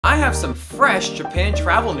have some fresh Japan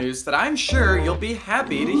travel news that I'm sure you'll be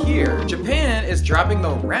happy to hear. Japan is dropping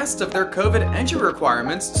the rest of their COVID entry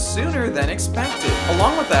requirements sooner than expected.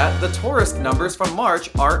 Along with that, the tourist numbers from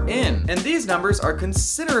March are in, and these numbers are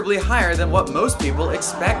considerably higher than what most people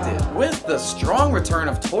expected. With the strong return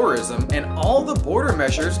of tourism and all the border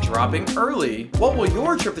measures dropping early, what will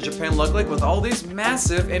your trip to Japan look like with all these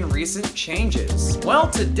massive and recent changes? Well,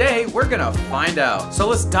 today we're gonna find out. So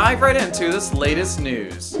let's dive right into this latest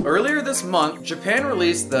news. Earlier this month, Japan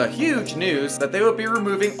released the huge news that they would be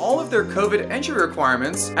removing all of their COVID entry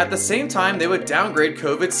requirements. At the same time, they would downgrade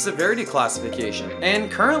COVID's severity classification.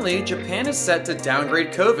 And currently, Japan is set to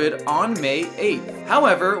downgrade COVID on May 8th.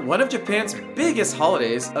 However, one of Japan's biggest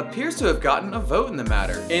holidays appears to have gotten a vote in the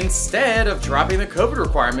matter. Instead of dropping the COVID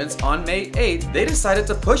requirements on May 8th, they decided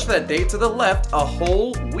to push that date to the left a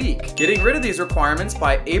whole week, getting rid of these requirements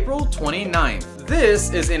by April 29th.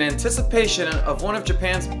 This is in anticipation of one of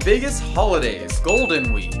Japan's biggest holidays,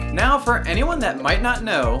 Golden Week. Now, for anyone that might not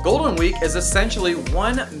know, Golden Week is essentially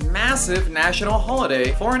one massive national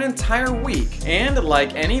holiday for an entire week. And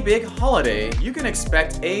like any big holiday, you can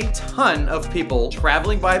expect a ton of people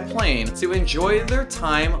traveling by plane to enjoy their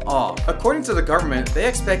time off. According to the government, they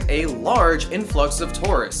expect a large influx of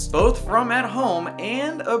tourists, both from at home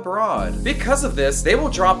and abroad. Because of this, they will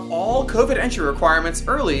drop all COVID entry requirements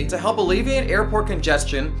early to help alleviate airport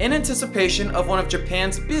congestion in anticipation of one of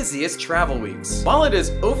Japan's busiest travel weeks. While it is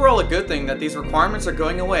overall a good thing that these requirements are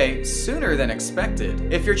going away sooner than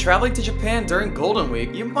expected, if you're traveling to Japan during Golden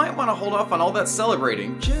Week, you might want to hold off on all that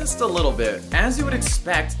celebrating just a little bit. As you would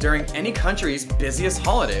expect during any country's busiest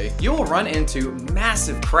holiday, you will run into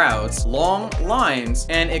massive crowds, long lines,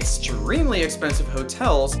 and extremely expensive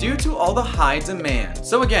hotels due to all the high demand.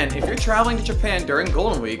 So again, if you're traveling to Japan during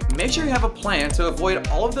Golden Week, make sure you have a plan to avoid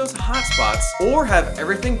all of those hotspots or have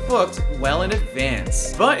everything booked well in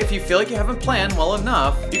advance. But if you feel like you haven't planned well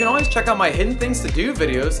enough, you can always check out my hidden things to do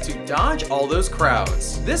videos to dodge all those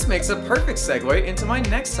crowds. This makes a perfect segue into my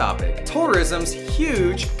next topic, tourism's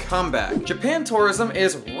huge comeback. Japan tourism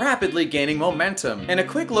is rapidly gaining momentum, and a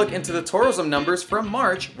quick look into the tourism numbers from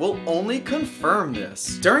March will only confirm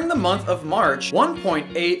this. During the month of March,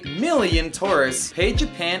 1.8 million tourists paid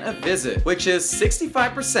Japan a visit, which is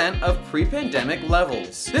 65% of pre-pandemic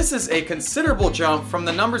levels. This is a considerable jump from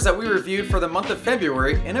the numbers that we reviewed for the month of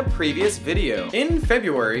February in a previous video. In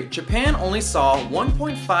February, Japan only saw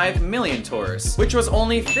 1.5 million tourists, which was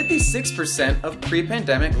only 56% of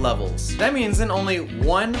pre-pandemic levels. That means in only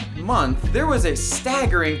 1 month, there was a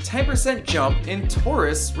staggering 10% jump in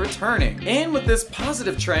tourists returning. And with this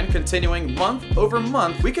positive trend continuing month over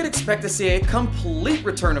month, we could expect to see a complete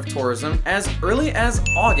return of tourism as early as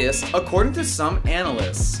August, according to some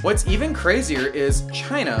analysts. What's even crazier is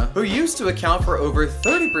China, who used to account for over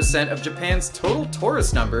 30% of Japan's total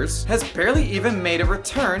tourist numbers, has barely even made a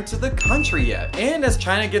return to the country yet. And as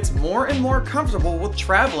China gets more and more comfortable with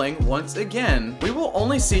traveling once again, we will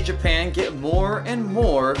only see Japan get more and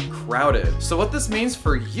more crowded. So what this means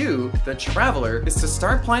for you, the traveler, is to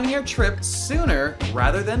start planning your trip sooner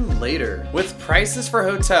rather than later. With prices for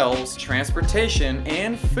hotels, transportation,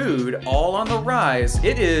 and food all on the rise,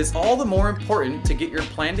 it is all the more important to get your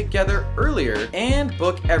plan together earlier and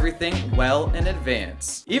book everything well in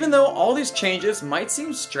advance. Even though all these changes might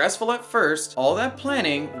seem stressful at first, all that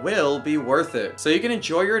planning will be worth it. So you can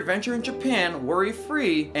enjoy your adventure in Japan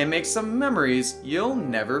worry-free and make some memories you'll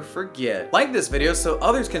never forget. Like this video so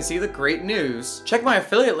others can see the great news. Check my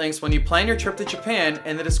affiliate links when you plan your trip to Japan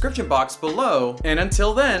in the description box below. And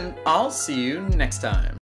until then, I'll see you next time.